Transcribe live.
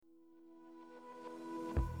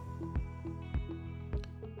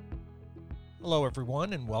Hello,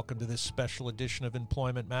 everyone, and welcome to this special edition of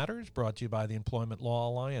Employment Matters, brought to you by the Employment Law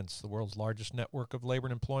Alliance, the world's largest network of labor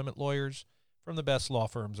and employment lawyers from the best law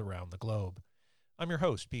firms around the globe. I'm your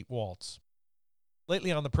host, Pete Waltz.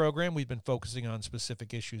 Lately on the program, we've been focusing on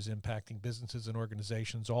specific issues impacting businesses and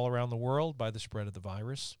organizations all around the world by the spread of the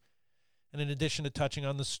virus. And in addition to touching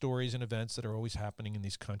on the stories and events that are always happening in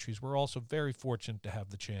these countries, we're also very fortunate to have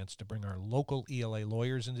the chance to bring our local ELA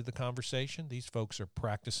lawyers into the conversation. These folks are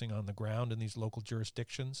practicing on the ground in these local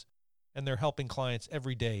jurisdictions, and they're helping clients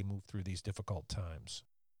every day move through these difficult times.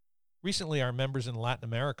 Recently, our members in Latin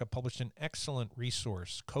America published an excellent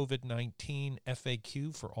resource, COVID-19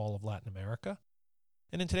 FAQ for all of Latin America.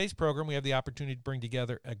 And in today's program, we have the opportunity to bring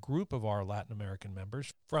together a group of our Latin American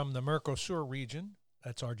members from the Mercosur region.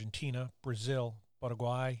 That's Argentina, Brazil,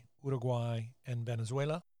 Paraguay, Uruguay, and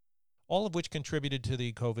Venezuela, all of which contributed to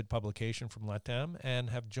the COVID publication from LATAM and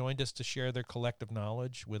have joined us to share their collective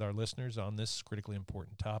knowledge with our listeners on this critically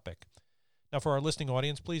important topic. Now, for our listening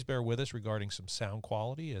audience, please bear with us regarding some sound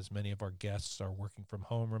quality, as many of our guests are working from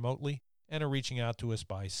home remotely and are reaching out to us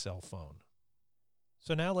by cell phone.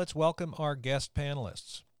 So now let's welcome our guest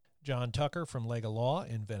panelists. John Tucker from Lega Law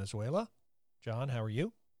in Venezuela. John, how are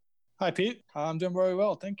you? Hi, Pete. I'm doing very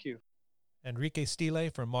well. Thank you. Enrique Stile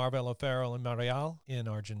from Marvel O'Farrell and Marial in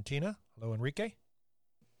Argentina. Hello, Enrique.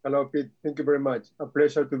 Hello, Pete. Thank you very much. A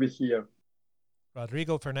pleasure to be here.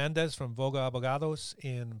 Rodrigo Fernandez from Voga Abogados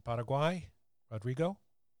in Paraguay. Rodrigo.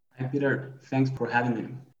 Hi, Peter. Thanks for having me.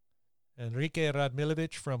 Enrique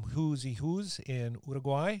Radmilovic from Who's Who's in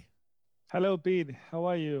Uruguay. Hello, Pete. How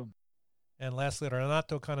are you? And lastly,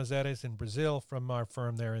 Renato Canizares in Brazil from our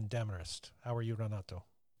firm there in Demarest. How are you, Renato?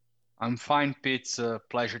 I'm fine, Pete. It's a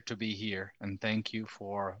pleasure to be here, and thank you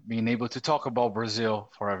for being able to talk about Brazil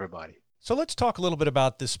for everybody. So let's talk a little bit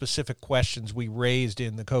about the specific questions we raised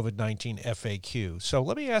in the COVID-19 FAQ. So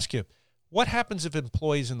let me ask you, what happens if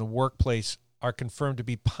employees in the workplace are confirmed to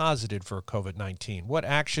be positive for COVID-19? What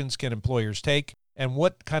actions can employers take, and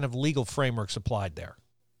what kind of legal frameworks applied there?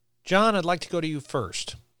 John, I'd like to go to you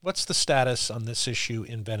first. What's the status on this issue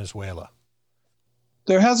in Venezuela?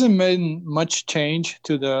 There hasn't been much change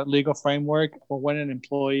to the legal framework for when an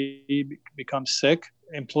employee becomes sick.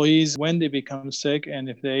 Employees, when they become sick, and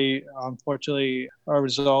if they unfortunately are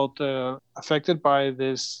affected by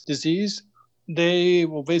this disease, they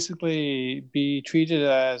will basically be treated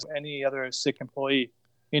as any other sick employee.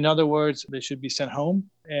 In other words, they should be sent home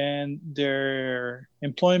and their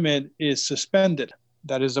employment is suspended.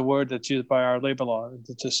 That is the word that's used by our labor law,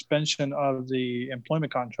 the suspension of the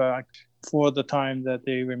employment contract for the time that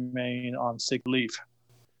they remain on sick leave.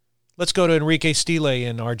 Let's go to Enrique Stile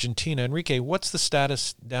in Argentina. Enrique, what's the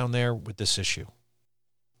status down there with this issue?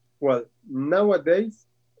 Well, nowadays,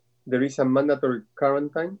 there is a mandatory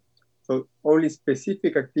quarantine, so only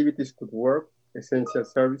specific activities could work, essential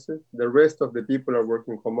services. The rest of the people are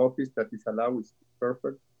working home office. That is allowed, is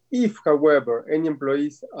perfect. If, however, any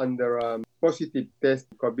employees under a positive test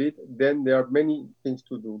COVID, then there are many things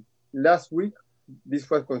to do. Last week, this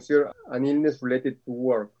was considered an illness related to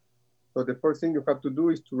work. So the first thing you have to do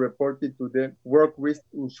is to report it to the work risk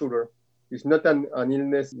insurer. It's not an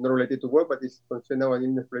illness not related to work, but it's considered now an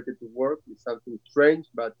illness related to work. It's something strange,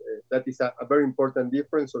 but that is a very important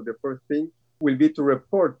difference. So the first thing will be to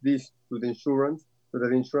report this to the insurance so that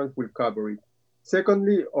the insurance will cover it.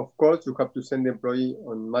 Secondly, of course, you have to send the employee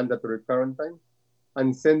on mandatory quarantine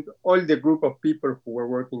and send all the group of people who were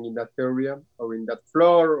working in that area or in that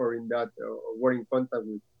floor or in that were in contact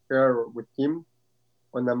with her or with him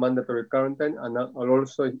on a mandatory quarantine, and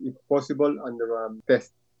also, if possible, under a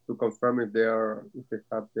test to confirm if they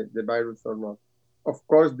have the virus or not. Of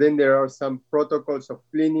course, then there are some protocols of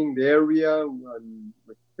cleaning the area and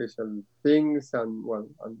with special things, and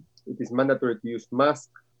it is mandatory to use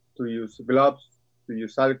masks, to use gloves, to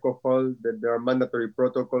use alcohol. That there are mandatory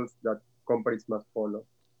protocols that companies must follow.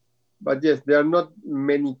 But yes, there are not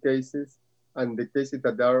many cases, and the cases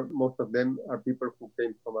that there are, most of them are people who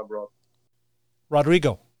came from abroad.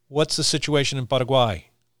 Rodrigo, what's the situation in Paraguay?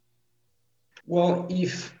 Well,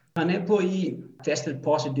 if an employee tested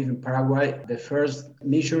positive in Paraguay, the first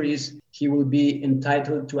measure is he will be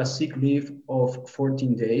entitled to a sick leave of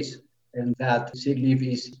 14 days, and that sick leave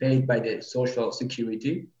is paid by the Social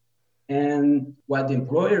Security. And what the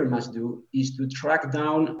employer must do is to track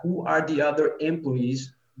down who are the other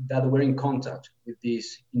employees that were in contact with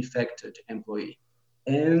this infected employee.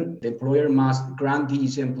 And the employer must grant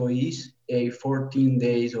these employees a 14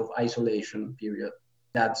 days of isolation period.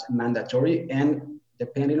 That's mandatory. And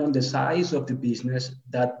depending on the size of the business,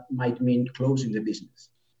 that might mean closing the business.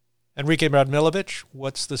 Enrique Radmilovic,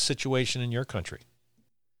 what's the situation in your country?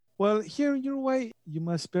 Well, here in Uruguay, you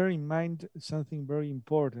must bear in mind something very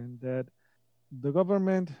important that the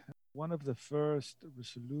government, one of the first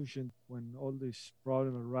resolutions when all this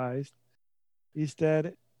problem arise, is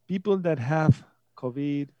that people that have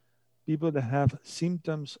COVID, people that have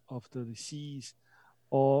symptoms of the disease,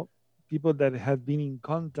 or people that have been in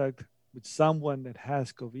contact with someone that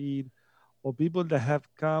has COVID, or people that have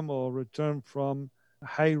come or returned from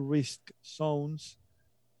high risk zones,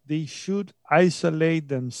 they should isolate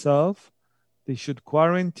themselves, they should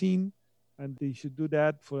quarantine, and they should do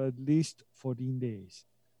that for at least 14 days.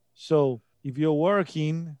 So if you're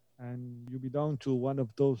working and you belong to one of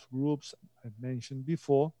those groups I've mentioned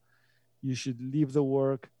before, you should leave the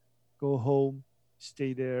work, go home,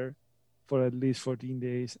 stay there for at least 14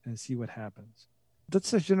 days and see what happens.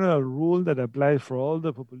 That's a general rule that applies for all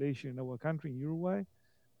the population in our country, in Uruguay.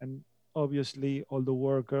 And obviously, all the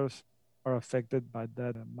workers are affected by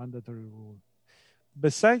that mandatory rule.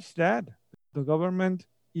 Besides that, the government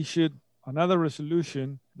issued another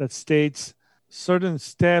resolution that states certain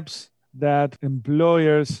steps that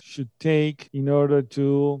employers should take in order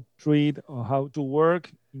to treat or how to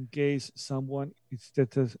work in case someone is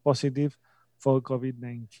tested positive for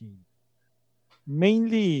COVID-19.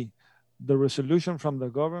 Mainly, the resolution from the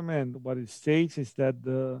government, what it states is that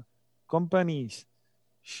the companies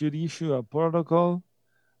should issue a protocol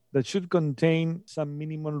that should contain some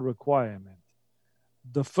minimum requirement.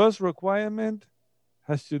 The first requirement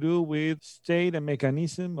has to do with state a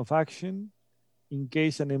mechanism of action in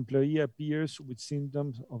case an employee appears with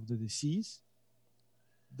symptoms of the disease.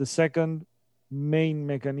 The second main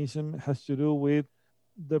mechanism has to do with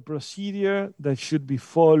the procedure that should be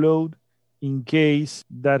followed in case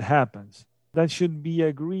that happens. That should be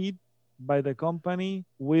agreed by the company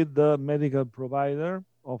with the medical provider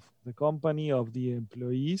of the company, of the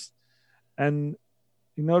employees, and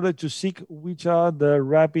in order to seek which are the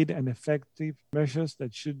rapid and effective measures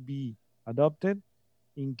that should be adopted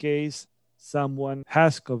in case someone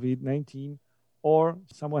has COVID-19 or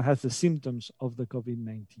someone has the symptoms of the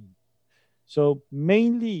COVID-19. So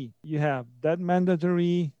mainly you have that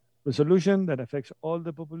mandatory resolution that affects all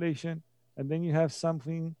the population, and then you have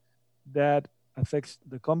something that affects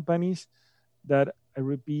the companies that, I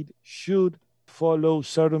repeat, should follow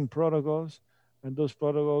certain protocols, and those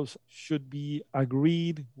protocols should be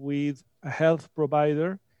agreed with a health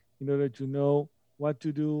provider in order to know what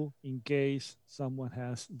to do in case someone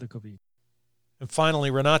has the COVID. And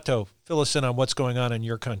finally, Renato, fill us in on what's going on in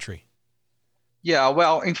your country. Yeah,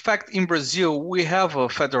 well, in fact, in Brazil, we have a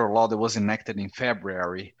federal law that was enacted in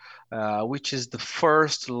February, which is the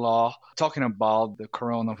first law talking about the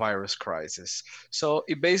coronavirus crisis. So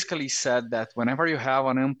it basically said that whenever you have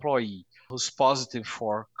an employee who's positive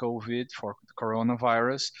for COVID, for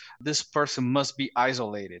coronavirus, this person must be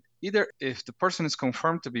isolated, either if the person is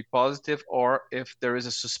confirmed to be positive or if there is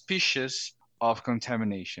a suspicious of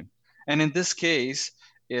contamination. And in this case,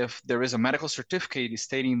 if there is a medical certificate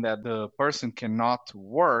stating that the person cannot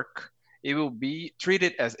work, it will be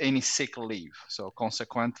treated as any sick leave. So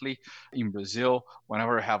consequently, in Brazil,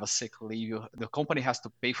 whenever you have a sick leave, the company has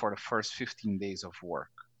to pay for the first 15 days of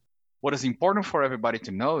work. What is important for everybody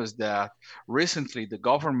to know is that recently the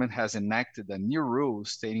government has enacted a new rule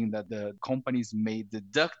stating that the companies may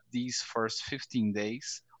deduct these first 15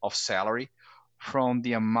 days of salary from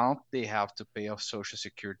the amount they have to pay of Social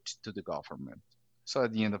Security to the government. So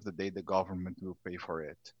at the end of the day, the government will pay for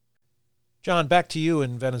it. John, back to you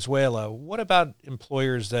in Venezuela. What about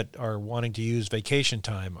employers that are wanting to use vacation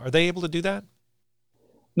time? Are they able to do that?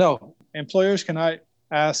 No, employers cannot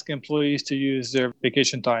ask employees to use their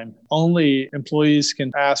vacation time. Only employees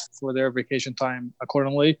can ask for their vacation time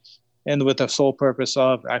accordingly and with the sole purpose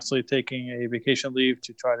of actually taking a vacation leave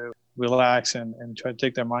to try to relax and try to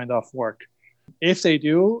take their mind off work. If they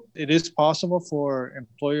do, it is possible for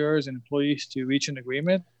employers and employees to reach an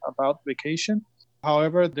agreement about vacation.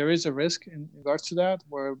 However, there is a risk in regards to that,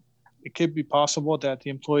 where it could be possible that the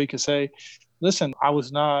employee could say, listen, I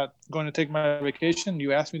was not going to take my vacation.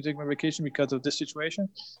 You asked me to take my vacation because of this situation,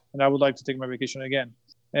 and I would like to take my vacation again.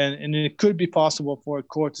 And it could be possible for a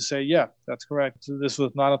court to say, yeah, that's correct. So this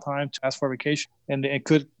was not a time to ask for vacation. And it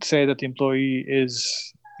could say that the employee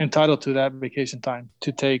is entitled to that vacation time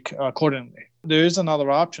to take accordingly. There is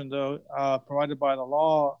another option, though, provided by the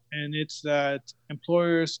law, and it's that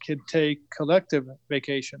employers can take collective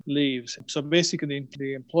vacation leaves. So basically,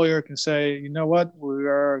 the employer can say, you know what, we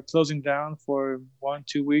are closing down for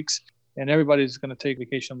 1-2 weeks, and everybody's going to take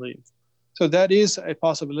vacation leave. So that is a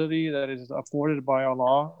possibility that is afforded by our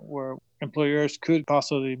law, where employers could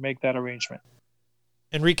possibly make that arrangement.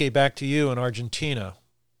 Enrique, back to you in Argentina.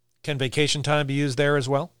 Can vacation time be used there as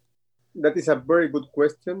well? That is a very good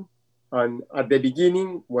question. And at the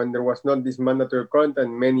beginning, when there was not this mandatory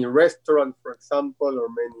quarantine, many restaurants, for example, or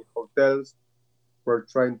many hotels were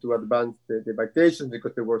trying to advance the vacations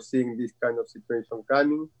because they were seeing this kind of situation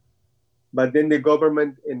coming. But then the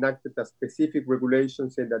government enacted a specific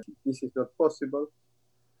regulation saying that this is not possible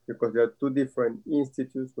because there are two different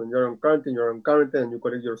institutes. When you're on quarantine and you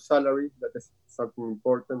collect your salary. That is something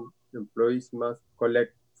important. Employees must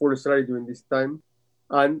collect full salary during this time.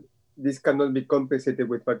 And this cannot be compensated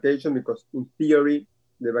with vacation because in theory,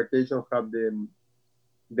 the vacation have the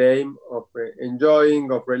aim of enjoying,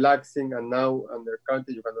 of relaxing, and now under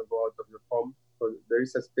quarantine, you cannot go out of your home. So there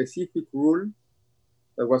is a specific rule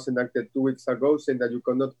that was enacted 2 weeks ago saying that you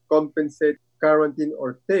cannot compensate quarantine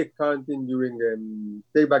or take quarantine during,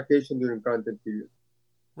 take vacation during quarantine period.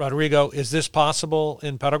 Rodrigo, is this possible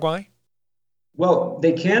in Paraguay? Well,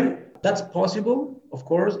 they can. That's possible, of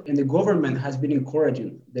course, and the government has been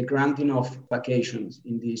encouraging the granting of vacations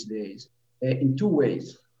in these days in two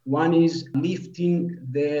ways. One is lifting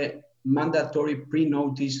the mandatory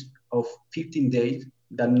pre-notice of 15 days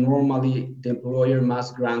that normally the employer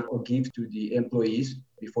must grant or give to the employees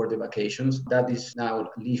before the vacations. That is now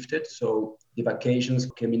lifted, so the vacations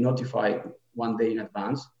can be notified 1 day in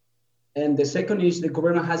advance. And the second is the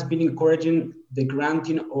government has been encouraging the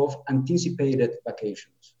granting of anticipated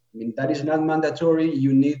vacations. I mean, that is not mandatory.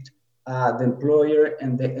 You need the employer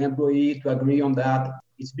and the employee to agree on that.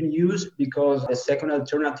 It's been used because the second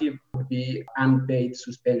alternative would be unpaid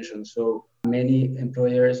suspension. So many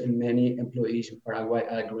employers and many employees in Paraguay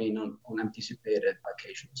are agreeing on anticipated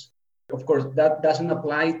vacations. Of course, that doesn't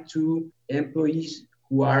apply to employees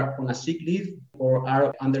who are on a sick leave or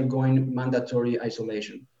are undergoing mandatory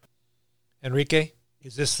isolation. Enrique,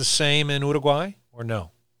 is this the same in Uruguay or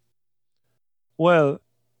no? Well,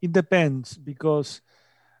 it depends because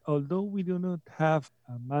although we do not have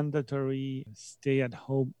a mandatory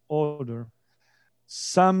stay-at-home order,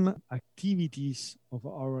 some activities of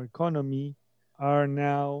our economy are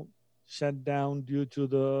now shut down due to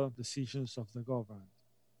the decisions of the government.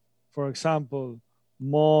 For example,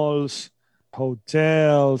 malls,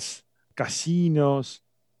 hotels, casinos.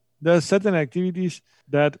 There are certain activities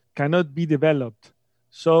that cannot be developed.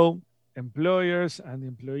 So employers and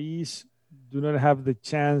employees do not have the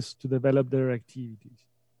chance to develop their activities.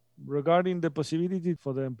 Regarding the possibility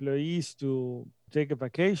for the employees to take a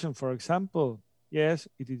vacation, for example, yes,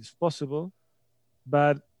 it is possible,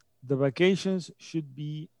 but the vacations should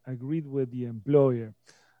be agreed with the employer.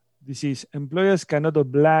 This is, employers cannot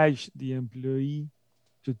oblige the employee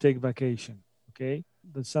to take vacation, okay?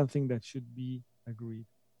 That's something that should be agreed.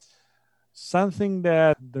 Something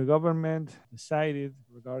that the government decided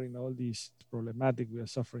regarding all these problematic we are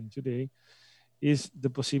suffering today is the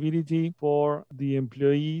possibility for the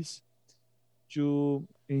employees to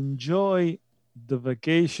enjoy the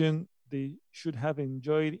vacation they should have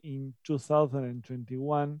enjoyed in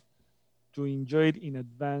 2021 to enjoy it in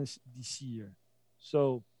advance this year.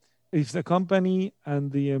 So if the company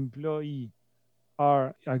and the employee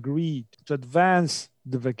are agreed to advance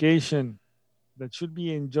the vacation that should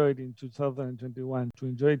be enjoyed in 2021 to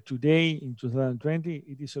enjoy it today in 2020,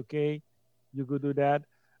 it is okay. You could do that.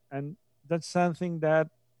 And that's something that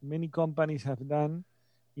many companies have done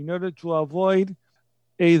in order to avoid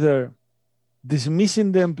either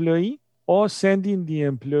dismissing the employee or sending the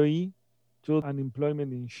employee to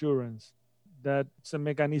unemployment insurance. That's a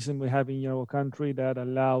mechanism we have in our country that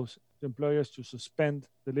allows employers to suspend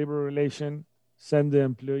the labor relation, send the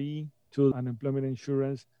employee to unemployment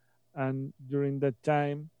insurance, and during that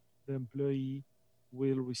time, the employee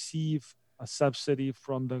will receive a subsidy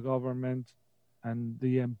from the government and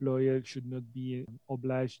the employer should not be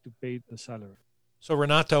obliged to pay the salary. So,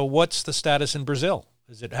 Renato, what's the status in Brazil?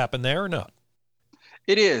 Has it happened there or not?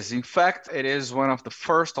 It is. In fact, it is one of the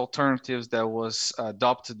first alternatives that was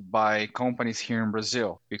adopted by companies here in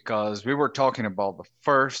Brazil, because we were talking about the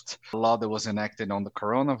first law that was enacted on the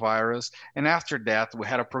coronavirus. And after that, we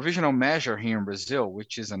had a provisional measure here in Brazil,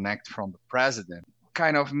 which is an act from the president,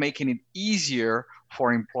 kind of making it easier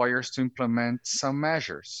for employers to implement some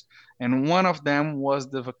measures. And one of them was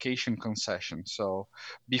the vacation concession. So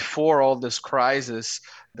before all this crisis,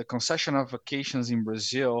 the concession of vacations in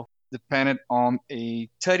Brazil depended on a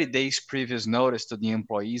 30 days previous notice to the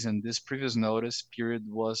employees, and this previous notice period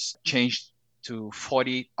was changed to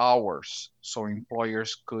 40 hours, so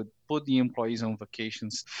employers could put the employees on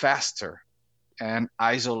vacations faster and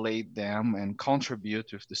isolate them and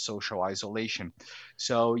contribute with the social isolation.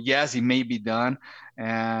 So yes, it may be done.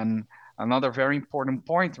 And another very important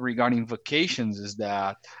point regarding vacations is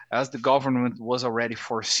that as the government was already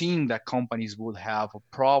foreseeing that companies would have a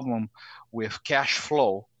problem with cash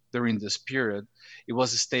flow, during this period, it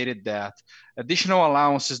was stated that additional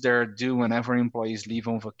allowances that are due whenever employees leave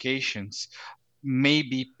on vacations may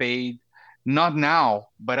be paid not now,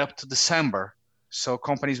 but up to December. So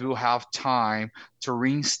companies will have time to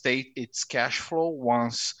reinstate its cash flow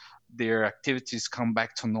once their activities come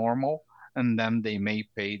back to normal, and then they may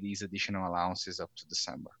pay these additional allowances up to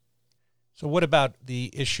December. So what about the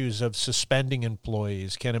issues of suspending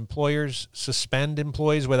employees? Can employers suspend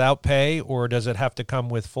employees without pay, or does it have to come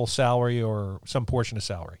with full salary or some portion of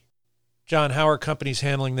salary? John, how are companies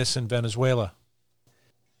handling this in Venezuela?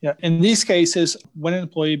 Yeah, in these cases, when an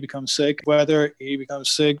employee becomes sick, whether he becomes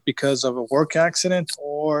sick because of a work accident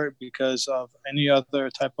or because of any other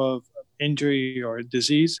type of injury or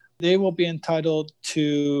disease, they will be entitled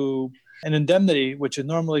to an indemnity, which is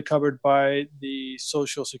normally covered by the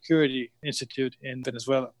Social Security Institute in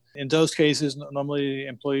Venezuela. In those cases, normally the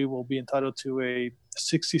employee will be entitled to a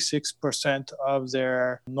 66% of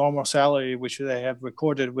their normal salary, which they have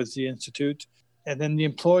recorded with the Institute. And then the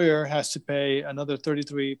employer has to pay another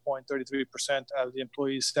 33.33% of the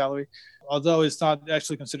employee's salary. Although it's not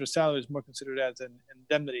actually considered salary, it's more considered as an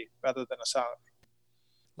indemnity rather than a salary.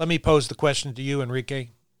 Let me pose the question to you, Enrique.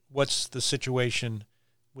 What's the situation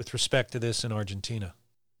with respect to this in Argentina?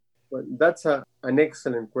 Well, that's an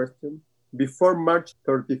excellent question. Before March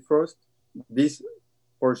 31st, this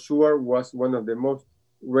for sure was one of the most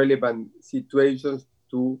relevant situations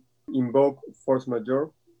to invoke force majeure.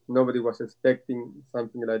 Nobody was expecting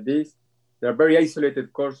something like this. There are very isolated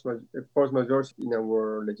force majeures in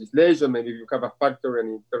our legislation. Maybe if you have a factory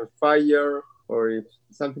and it turns fire, or if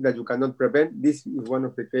something that you cannot prevent. This is one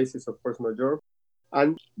of the cases of force majeure.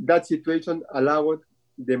 And that situation allowed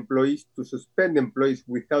the employees to suspend employees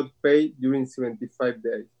without pay during 75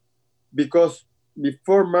 days. Because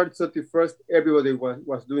before March 31st, everybody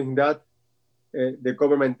was doing that. The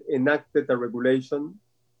government enacted a regulation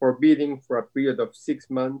forbidding for a period of 6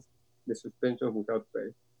 months the suspension without pay.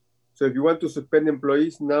 So if you want to suspend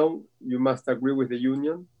employees now, you must agree with the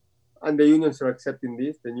union. And the unions are accepting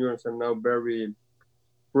this. The unions are now very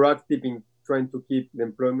proactive in trying to keep the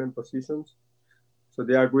employment positions. So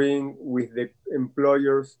they are agreeing with the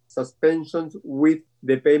employer's suspensions with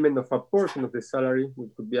the payment of a portion of the salary,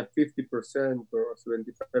 which could be a 50% or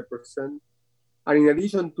 75%. And in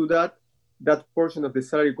addition to that, that portion of the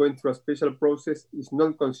salary going through a special process is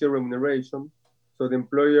not considered remuneration. So the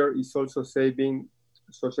employer is also saving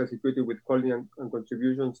Social Security withholding and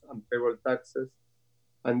contributions and payroll taxes.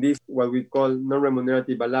 And this, what we call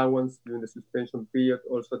non-remunerative allowance during the suspension period,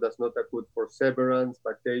 also does not accrue for severance,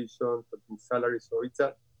 vacation, salary. So it's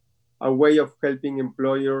a way of helping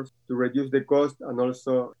employers to reduce the cost and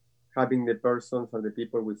also having the persons and the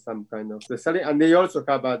people with some kind of salary. And they also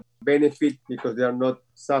have a benefit because they are not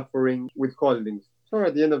suffering withholdings. So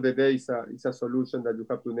at the end of the day, it's a solution that you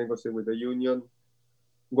have to negotiate with the union,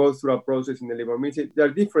 go through a process in the labor ministry. There are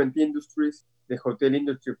different industries. The hotel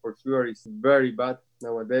industry for sure is very bad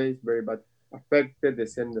nowadays, very bad affected, the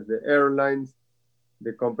same as the airlines,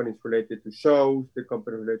 the companies related to shows, the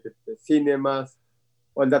companies related to the cinemas.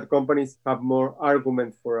 All that companies have more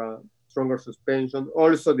argument for a stronger suspension.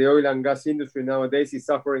 Also, the oil and gas industry nowadays is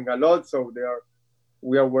suffering a lot. So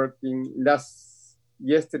we are working.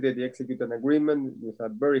 Yesterday, they executed an agreement with a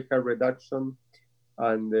very high reduction,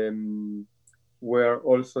 and where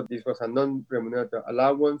also this was a non-remunerative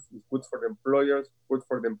allowance. It's good for the employers, good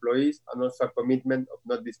for the employees, and also a commitment of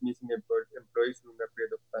not dismissing employees during a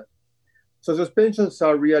period of time. So suspensions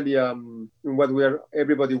are really what we are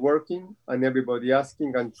everybody working and everybody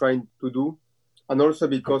asking and trying to do. And also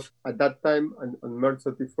because at that time, on March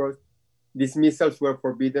 31st, dismissals were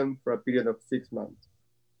forbidden for a period of 6 months.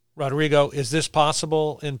 Rodrigo, is this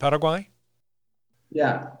possible in Paraguay?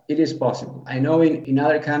 Yeah, it is possible. I know in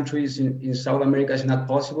other countries in South America it's not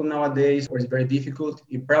possible nowadays, or it's very difficult.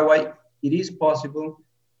 In Paraguay, it is possible.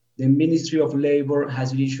 The Ministry of Labor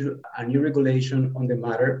has issued a new regulation on the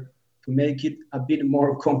matter to make it a bit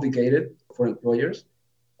more complicated for employers.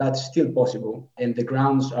 That's still possible. And the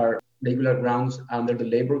grounds are regular grounds under the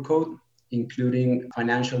labor code, including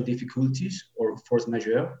financial difficulties or force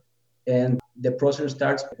majeure. And the process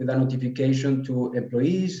starts with a notification to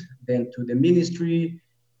employees, then to the ministry.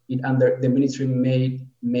 The ministry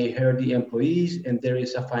may hear the employees, and there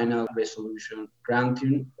is a final resolution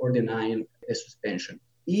granting or denying a suspension.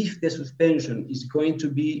 If the suspension is going to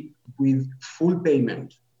be with full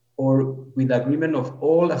payment or with agreement of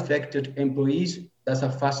all affected employees, that's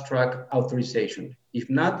a fast-track authorization. If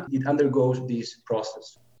not, it undergoes this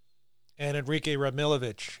process. And Enrique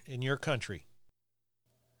Ramilovich, in your country?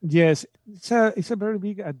 Yes, it's a very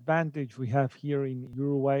big advantage we have here in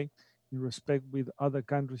Uruguay in respect with other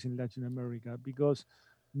countries in Latin America, because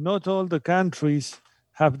not all the countries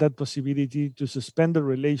have that possibility to suspend the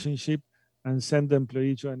relationship and send the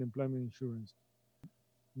employee to unemployment insurance.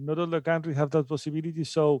 Not all the countries have that possibility,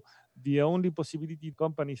 so the only possibility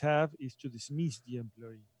companies have is to dismiss the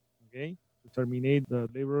employee, okay? To terminate the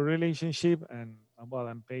labor relationship and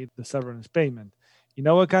pay the severance payment. In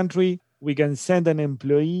our country, we can send an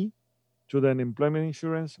employee to the unemployment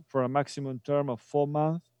insurance for a maximum term of 4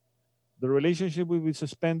 months. The relationship will be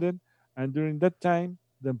suspended, and during that time,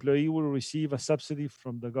 the employee will receive a subsidy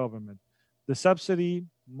from the government. The subsidy,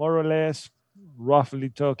 more or less, roughly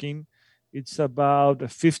talking, it's about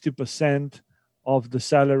 50% of the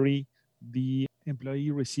salary the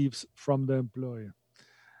employee receives from the employer.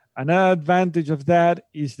 Another advantage of that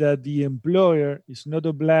is that the employer is not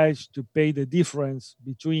obliged to pay the difference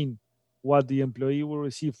between what the employee will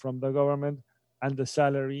receive from the government and the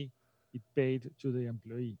salary it paid to the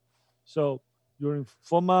employee. So during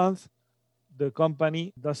 4 months, the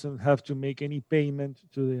company doesn't have to make any payment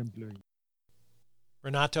to the employee.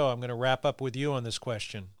 Renato, I'm going to wrap up with you on this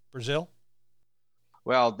question. Brazil?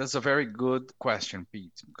 Well, that's a very good question,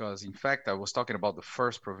 Pete, because in fact, I was talking about the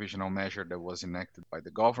first provisional measure that was enacted by the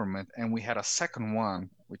government, and we had a second one,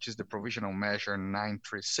 which is the provisional measure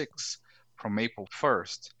 936 from April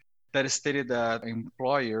 1st, that stated that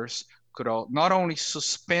employers could not only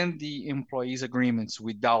suspend the employees' agreements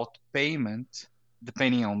without payment,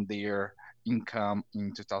 depending on their income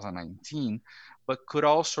in 2019, but could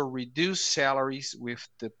also reduce salaries with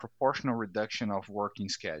the proportional reduction of working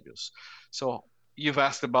schedules. So you've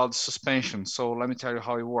asked about suspension, so let me tell you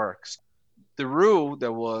how it works. The rule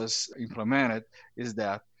that was implemented is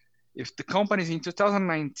that if the companies in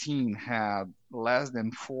 2019 had less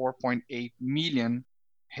than 4.8 million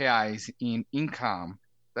reais in income,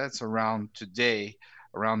 that's around today,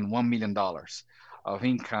 around $1 million of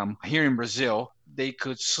income here in Brazil, they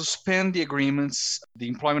could suspend the agreements, the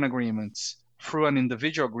employment agreements, through an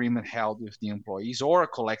individual agreement held with the employees or a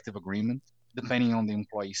collective agreement, depending on the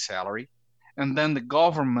employee's salary. And then the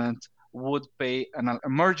government would pay an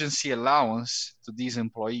emergency allowance to these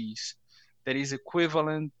employees that is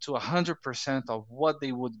equivalent to 100% of what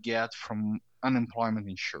they would get from unemployment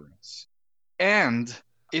insurance. And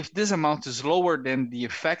if this amount is lower than the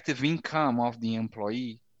effective income of the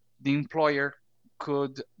employee, the employer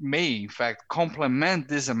may in fact complement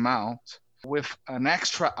this amount with an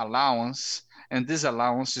extra allowance, and this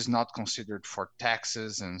allowance is not considered for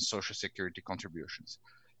taxes and social security contributions.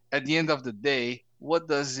 At the end of the day, what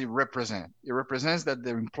does it represent? It represents that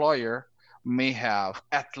the employer may have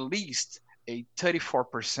at least a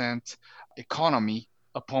 34% economy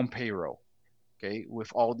upon payroll, okay,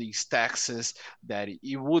 with all these taxes that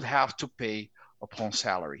it would have to pay upon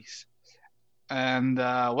salaries. And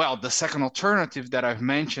the second alternative that I've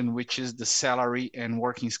mentioned, which is the salary and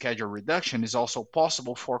working schedule reduction, is also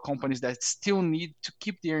possible for companies that still need to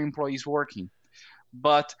keep their employees working.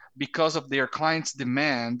 But because of their clients'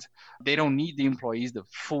 demand, they don't need the employees the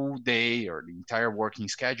full day or the entire working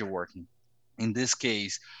schedule working. In this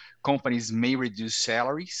case, companies may reduce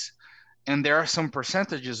salaries, and there are some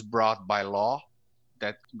percentages brought by law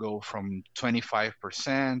that go from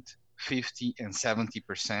 25%, 50%, and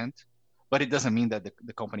 70%. But it doesn't mean that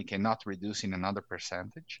the company cannot reduce in another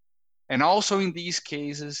percentage. And also in these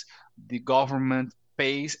cases, the government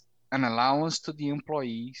pays an allowance to the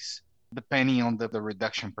employees depending on the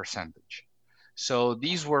reduction percentage. So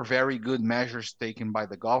these were very good measures taken by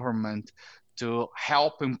the government to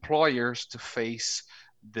help employers to face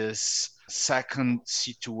this second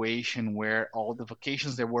situation where all the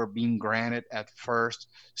vacations that were being granted at first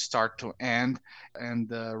start to end and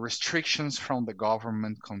the restrictions from the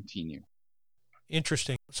government continue.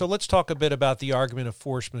 Interesting. So let's talk a bit about the argument of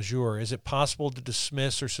force majeure. Is it possible to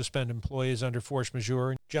dismiss or suspend employees under force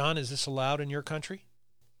majeure? John, is this allowed in your country?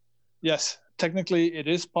 Yes, technically it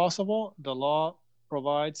is possible. The law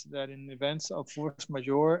provides that in events of force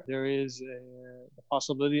majeure, there is the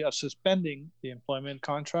possibility of suspending the employment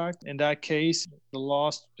contract. In that case, the law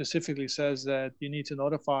specifically says that you need to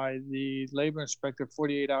notify the labor inspector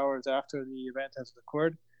 48 hours after the event has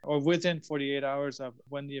occurred, or within 48 hours of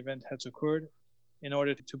when the event has occurred, in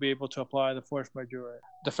order to be able to apply the force majeure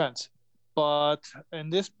defense. But in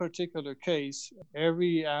this particular case,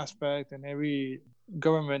 every aspect and every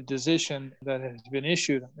government decision that has been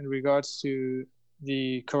issued in regards to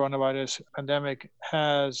the coronavirus pandemic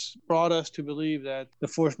has brought us to believe that the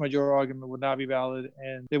force majeure argument would not be valid,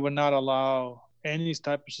 and they would not allow any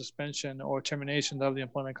type of suspension or termination of the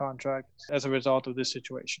employment contract as a result of this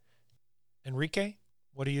situation. Enrique,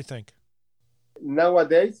 what do you think?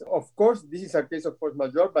 Nowadays, of course, this is a case of force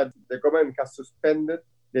majeure, but the government has suspended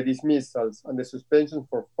the dismissals, and the suspension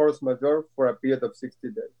for force majeure for a period of 60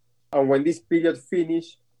 days. And when this period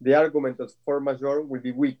finishes, the argument of force majeure will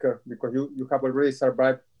be weaker because you have already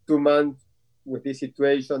survived 2 months with this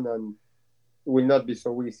situation and it will not be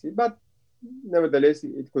so easy. But nevertheless,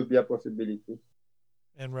 it could be a possibility.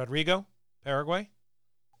 And Rodrigo, Paraguay?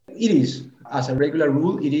 It is, as a regular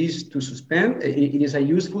rule, it is to suspend. It is a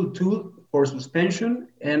useful tool for suspension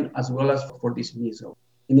and as well as for dismissal.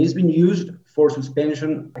 And it's been used for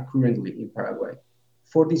suspension currently in Paraguay.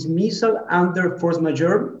 For dismissal under force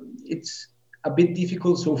majeure, it's a bit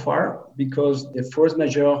difficult so far because the force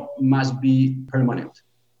majeure must be permanent.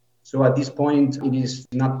 So at this point, it is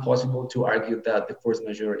not possible to argue that the force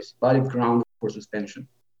majeure is valid ground for suspension.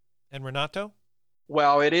 And Renato?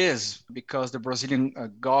 Well, it is because the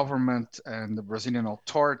Brazilian government and the Brazilian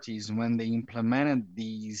authorities, when they implemented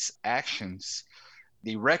these actions,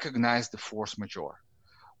 they recognized the force majeure.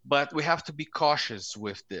 But we have to be cautious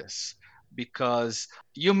with this because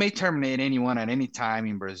you may terminate anyone at any time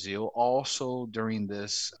in Brazil, also during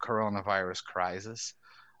this coronavirus crisis,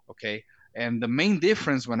 okay? And the main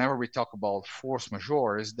difference whenever we talk about force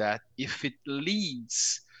majeure is that if it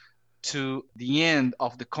leads to the end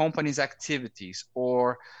of the company's activities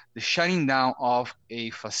or the shutting down of a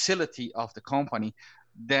facility of the company,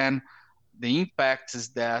 then the impact is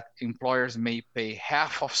that employers may pay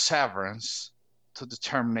half of severance to the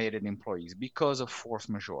terminated employees because of force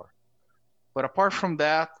majeure. But apart from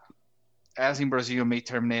that, as in Brazil, you may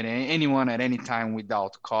terminate anyone at any time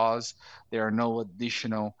without cause. There are no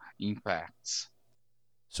additional impacts.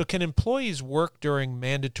 So can employees work during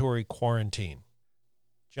mandatory quarantine?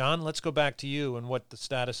 John, let's go back to you and what the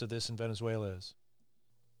status of this in Venezuela is.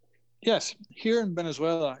 Yes, here in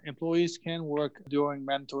Venezuela, employees can work during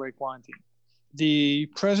mandatory quarantine. The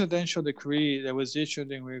presidential decree that was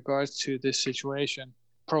issued in regards to this situation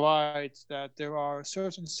provides that there are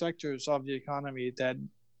certain sectors of the economy that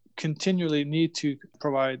continually need to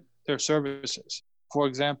provide their services. For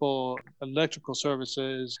example, electrical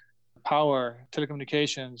services, power,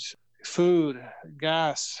 telecommunications, food,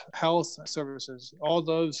 gas, health services, all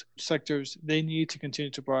those sectors, they need to continue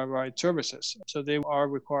to provide services. So they are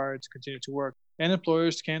required to continue to work. And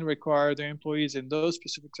employers can require their employees in those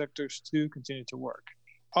specific sectors to continue to work.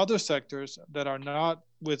 Other sectors that are not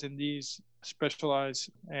within these specialized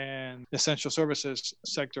and essential services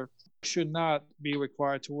sector should not be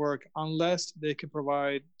required to work unless they can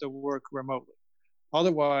provide the work remotely.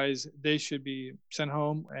 Otherwise, they should be sent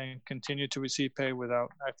home and continue to receive pay without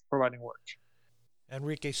providing work.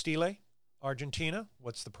 Enrique Stile, Argentina,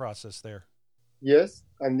 what's the process there? Yes,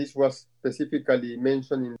 and this was specifically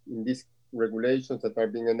mentioned in these regulations that are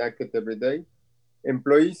being enacted every day.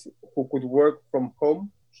 Employees who could work from home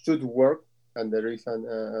should work, and there is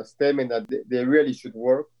a statement that they really should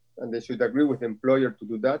work, and they should agree with the employer to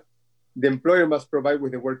do that. The employer must provide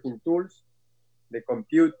with the working tools, the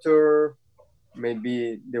computer,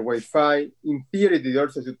 maybe the Wi-Fi. In theory, they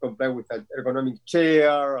also should comply with an ergonomic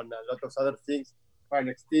chair and a lot of other things, fire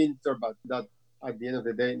extinguisher, but that at the end of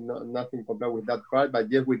the day, nothing comply with that part, but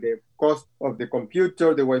yes, with the cost of the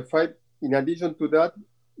computer, the Wi-Fi. In addition to that,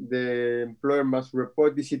 the employer must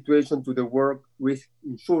report the situation to the work risk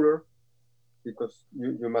insurer because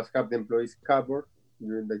you must have the employees covered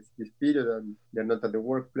during this period and they're not at the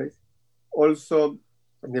workplace. Also,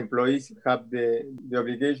 the employees have the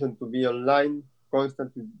obligation to be online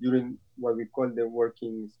constantly during what we call the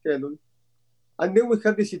working schedule. And then we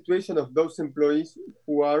have the situation of those employees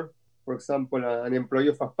who are, for example, an employee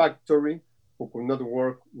of a factory who could not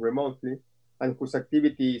work remotely and whose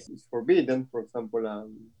activity is forbidden, for example,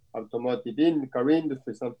 automotive car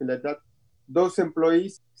industry, something like that. Those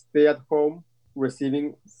employees stay at home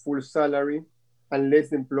receiving full salary unless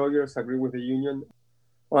the employers agree with the union.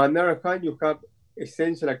 On the other hand, you have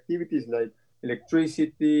essential activities like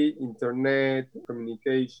electricity, internet,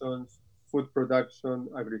 communications, food production,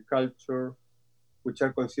 agriculture, which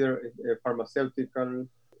are considered pharmaceutical,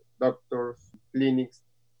 doctors, clinics,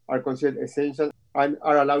 are considered essential and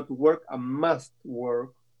are allowed to work and must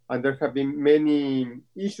work. And there have been many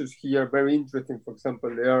issues here, very interesting. For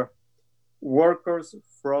example, there are workers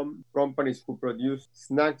from companies who produce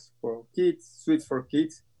snacks for kids, sweets for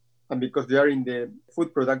kids, and because they are in the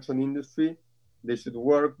food production industry, they should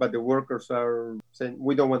work, but the workers are saying,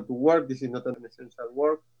 we don't want to work, this is not an essential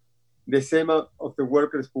work. The same of the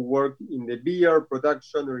workers who work in the beer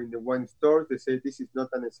production or in the wine stores, they say this is not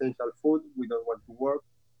an essential food, we don't want to work.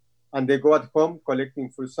 And they go at home collecting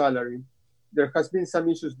full salary. There has been some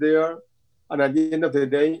issues there, and at the end of the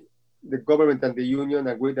day, the government and the union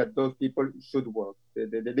agree that those people should work.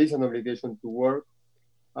 There is an obligation to work,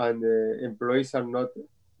 and employees are not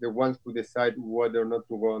the ones who decide whether or not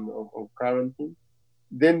to go on quarantine.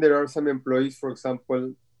 Then there are some employees, for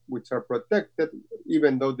example, which are protected,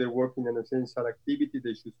 even though they're working an essential activity,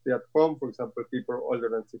 they should stay at home. For example, people older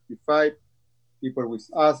than 65, people with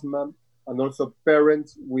asthma, and also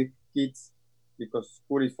parents with kids, because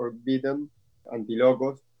school is forbidden until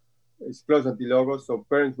August. It's closed until August, so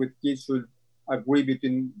parents with kids should agree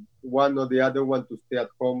between one or the other one to stay at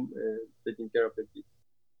home taking care of the kids.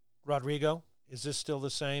 Rodrigo, is this still the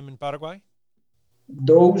same in Paraguay?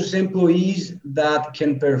 Those employees that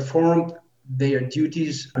can perform their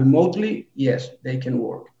duties remotely, yes, they can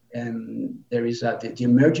work. And there is the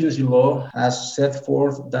emergency law has set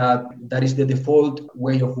forth that is the default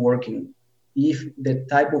way of working if the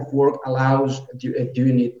type of work allows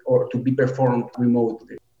doing it or to be performed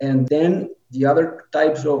remotely. And then the other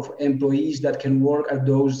types of employees that can work are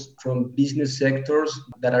those from business sectors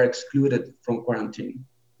that are excluded from quarantine,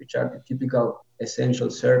 which are the typical essential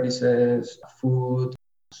services, food,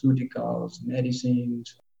 pharmaceuticals,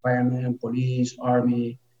 medicines, firemen, police,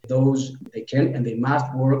 army. Those they can and they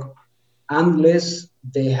must work unless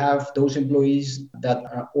they have those employees that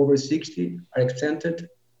are over 60 are exempted,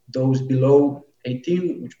 those below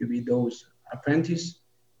 18, which will be those apprentices.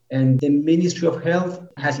 And the Ministry of Health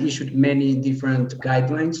has issued many different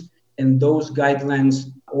guidelines, and those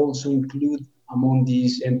guidelines also include among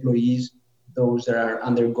these employees those that are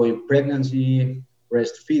undergoing pregnancy,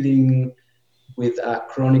 breastfeeding, with a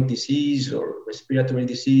chronic disease or respiratory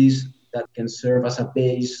disease that can serve as a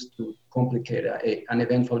base to complicate an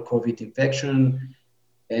eventual COVID infection.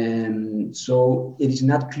 And so it is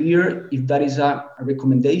not clear if that is a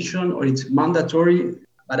recommendation or it's mandatory,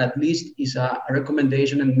 but at least it's a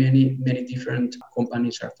recommendation, and many different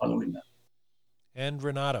companies are following that. And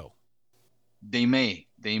Renato? They may.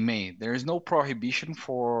 There is no prohibition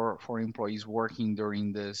for employees working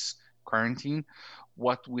during this quarantine.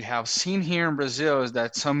 What we have seen here in Brazil is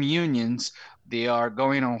that some unions, they are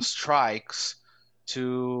going on strikes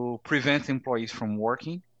to prevent employees from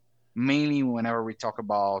working, mainly whenever we talk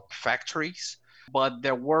about factories. But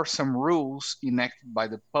there were some rules enacted by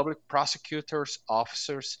the public prosecutors,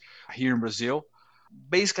 officers here in Brazil,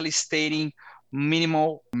 basically stating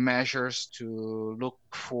minimal measures to look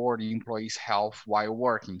for the employees' health while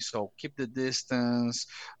working. So keep the distance,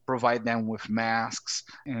 provide them with masks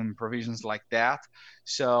and provisions like that.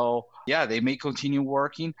 So yeah, they may continue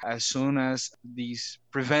working as soon as these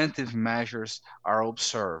preventive measures are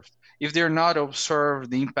observed. If they're not observed,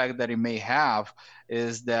 the impact that it may have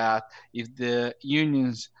is that if the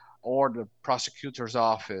unions or the prosecutor's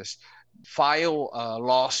office file a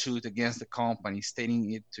lawsuit against the company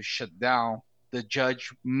stating it to shut down, the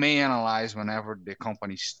judge may analyze whenever the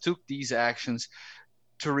companies took these actions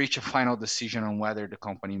to reach a final decision on whether the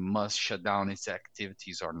company must shut down its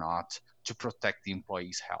activities or not to protect the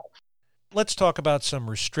employees' health. Let's talk about some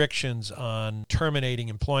restrictions on terminating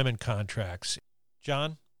employment contracts.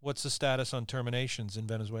 John, what's the status on terminations in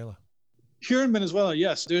Venezuela? Here in Venezuela,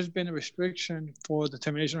 yes, there's been a restriction for the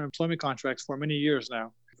termination of employment contracts for many years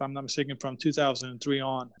now, if I'm not mistaken, from 2003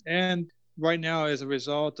 on. And right now, as a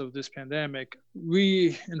result of this pandemic,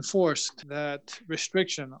 we enforced that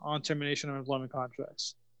restriction on termination of employment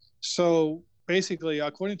contracts. So basically,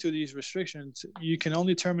 according to these restrictions, you can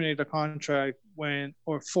only terminate a contract when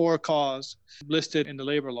or for a cause listed in the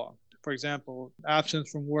labor law. For example, absence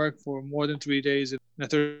from work for more than 3 days in a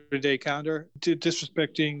 30-day calendar,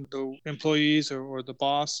 disrespecting the employees or the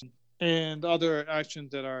boss, and other actions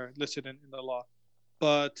that are listed in the law.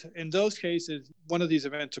 But in those cases, one of these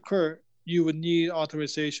events occur, you would need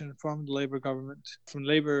authorization from the labor government, from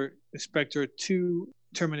labor inspector to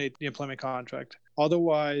terminate the employment contract.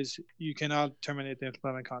 Otherwise, you cannot terminate the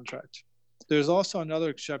employment contract. There's also another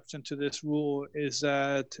exception to this rule, is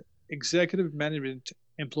that executive management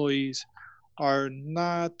employees are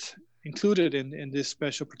not included in this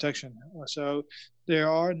special protection. So there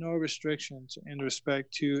are no restrictions in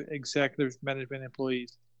respect to executive management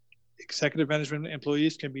employees. Executive management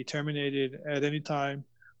employees can be terminated at any time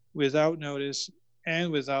without notice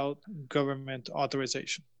and without government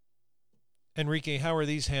authorization. Enrique, how are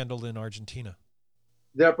these handled in Argentina?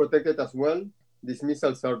 They are protected as well.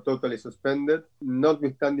 Dismissals are totally suspended.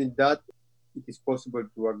 Notwithstanding that, it is possible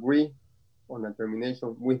to agree on a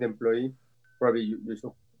termination with the employee. Probably you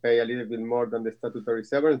should pay a little bit more than the statutory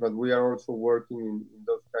severance, but we are also working in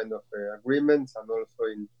those kind of agreements, and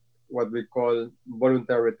also in what we call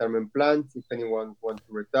voluntary retirement plans. If anyone wants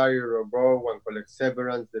to retire or go and collect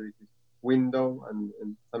severance, there is this window,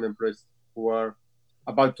 and some employees who are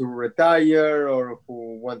about to retire or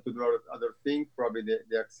who want to do other things, probably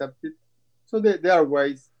they accept it. So there are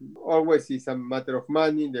ways. Always is a matter of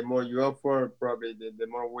money. The more you offer, probably the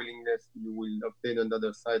more willingness you will obtain on the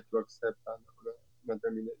other side to accept a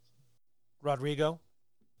termination. Rodrigo?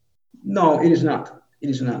 No, it is not. It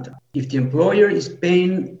is not. If the employer is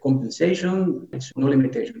paying compensation, it's no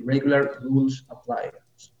limitation. Regular rules apply.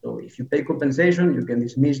 So if you pay compensation, you can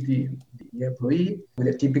dismiss the employee with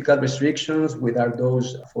the typical restrictions, which are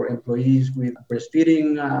those for employees with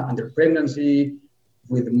breastfeeding, under pregnancy,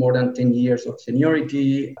 with more than 10 years of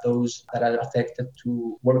seniority, those that are affected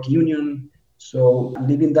to work union. So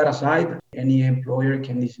leaving that aside, any employer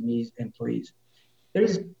can dismiss employees. There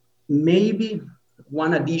is maybe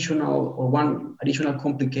one additional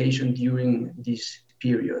complication during this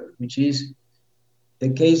period, which is the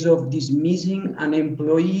case of dismissing an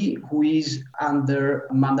employee who is under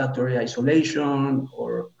mandatory isolation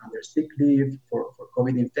or under sick leave for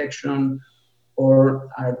COVID infection, or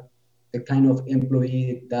are the kind of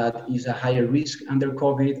employee that is a higher risk under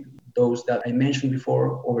COVID, those that I mentioned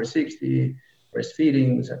before, over 60,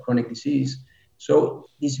 breastfeeding, a chronic disease. So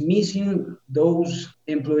dismissing those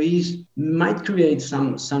employees might create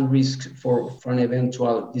some risks for an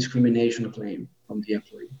eventual discrimination claim from the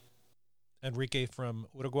employee. Enrique from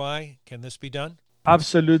Uruguay, can this be done?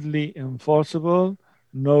 Absolutely enforceable,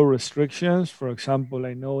 no restrictions. For example,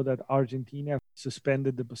 I know that Argentina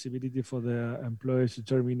suspended the possibility for the employers to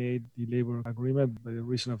terminate the labor agreement by the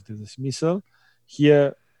reason of the dismissal.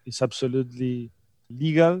 Here, it's absolutely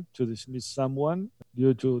legal to dismiss someone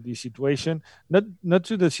due to the situation. Not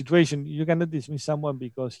to the situation. You cannot dismiss someone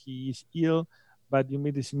because he is ill, but you may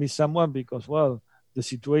dismiss someone because, well, the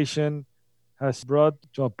situation has brought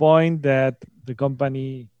to a point that the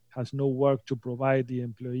company has no work to provide the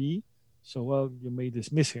employee. So, well, you may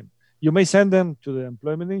dismiss him. You may send them to the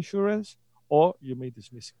employment insurance, or you may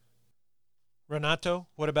dismiss him. Renato,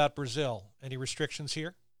 what about Brazil? Any restrictions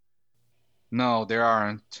here? No, there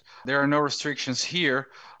aren't. There are no restrictions here.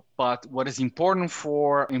 But what is important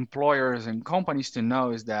for employers and companies to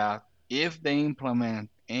know is that if they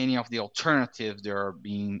implement any of the alternatives that are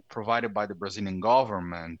being provided by the Brazilian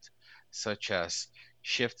government, such as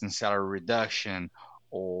shift and salary reduction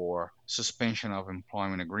or suspension of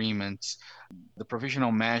employment agreements, the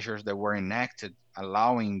provisional measures that were enacted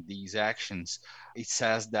allowing these actions, it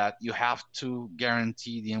says that you have to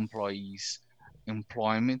guarantee the employees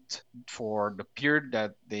employment for the period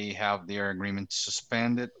that they have their agreement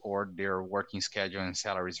suspended or their working schedule and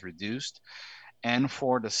salaries reduced, and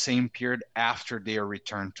for the same period after their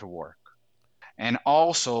return to work. And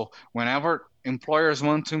also, whenever employers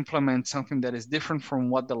want to implement something that is different from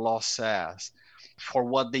what the law says, for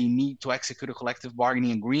what they need to execute a collective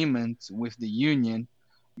bargaining agreement with the union,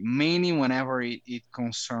 mainly whenever it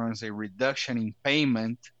concerns a reduction in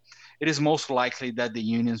payment, it is most likely that the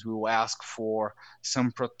unions will ask for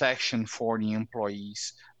some protection for the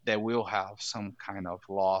employees that will have some kind of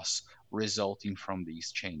loss resulting from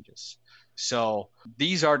these changes. So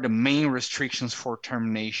these are the main restrictions for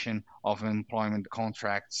termination of employment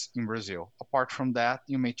contracts in Brazil. Apart from that,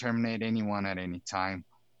 you may terminate anyone at any time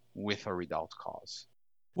with or without cause.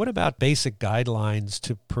 What about basic guidelines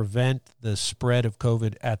to prevent the spread of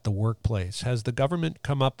COVID at the workplace? Has the government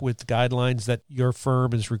come up with guidelines that your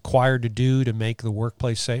firm is required to do to make the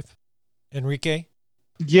workplace safe? Enrique?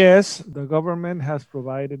 Yes, the government has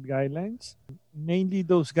provided guidelines. Mainly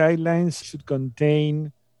those guidelines should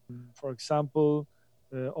contain, for example,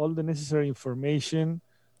 all the necessary information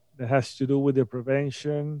that has to do with the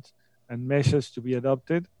prevention and measures to be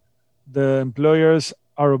adopted. The employers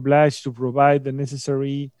are obliged to provide the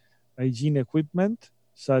necessary hygiene equipment,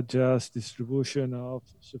 such as distribution of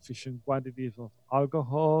sufficient quantities of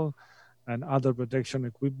alcohol and other protection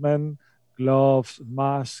equipment, gloves,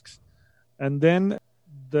 masks. And then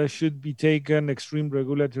there should be taken extreme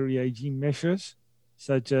regulatory hygiene measures,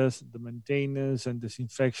 such as the maintenance and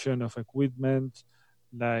disinfection of equipment,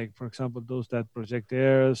 like, for example, those that project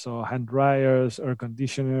airs or hand dryers, air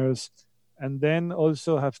conditioners. And then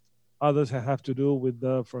also others have to do with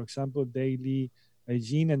the, for example, daily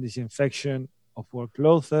hygiene and disinfection of work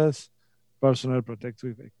clothes, personal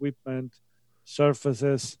protective equipment,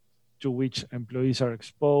 surfaces to which employees are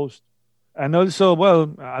exposed, and also,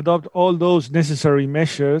 well, adopt all those necessary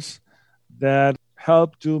measures that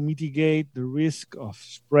help to mitigate the risk of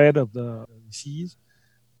spread of the disease,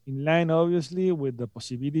 in line, obviously, with the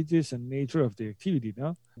possibilities and nature of the activity.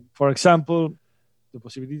 No? For example, the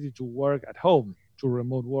possibility to work at home, to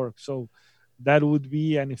remote work. So that would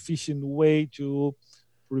be an efficient way to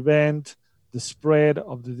prevent the spread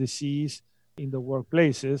of the disease in the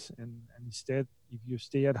workplaces. And instead, if you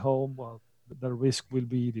stay at home, well, the risk will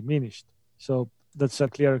be diminished. So that's a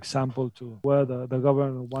clear example to where the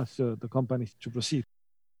government wants the companies to proceed.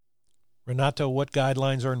 Renato, what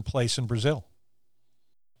guidelines are in place in Brazil?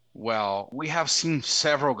 Well, we have seen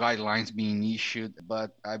several guidelines being issued,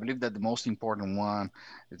 but I believe that the most important one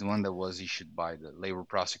is the one that was issued by the Labor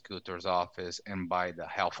Prosecutor's Office and by the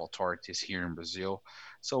health authorities here in Brazil.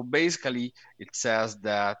 So basically, it says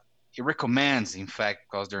that it recommends, in fact,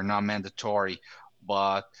 because they're not mandatory,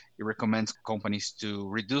 but it recommends companies to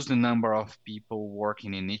reduce the number of people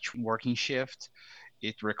working in each working shift.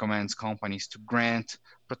 It recommends companies to grant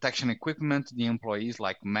protection equipment to the employees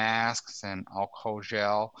like masks and alcohol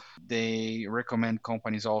gel. They recommend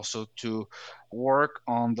companies also to work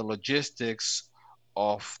on the logistics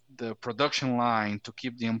of the production line to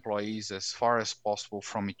keep the employees as far as possible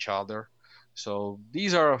from each other. So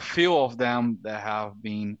these are a few of them that have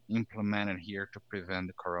been implemented here to prevent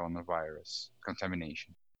the coronavirus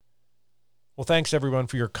contamination. Well, thanks everyone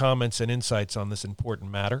for your comments and insights on this important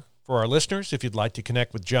matter. For our listeners, if you'd like to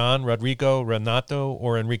connect with John, Rodrigo, Renato,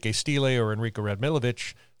 or Enrique Stile, or Enrico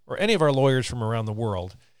Radmilovic, or any of our lawyers from around the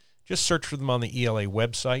world, just search for them on the ELA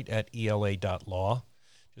website at ela.law.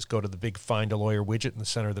 Just go to the big Find a Lawyer widget in the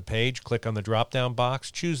center of the page, click on the drop-down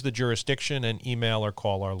box, choose the jurisdiction, and email or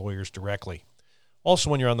call our lawyers directly.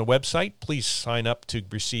 Also, when you're on the website, please sign up to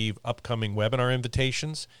receive upcoming webinar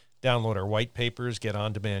invitations, download our white papers, get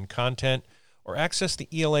on-demand content, or access the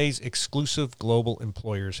ELA's exclusive Global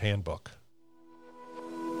Employers Handbook.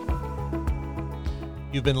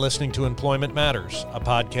 You've been listening to Employment Matters, a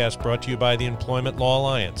podcast brought to you by the Employment Law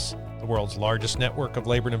Alliance, the world's largest network of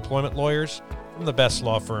labor and employment lawyers from the best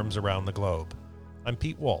law firms around the globe. I'm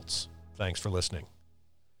Pete Waltz. Thanks for listening.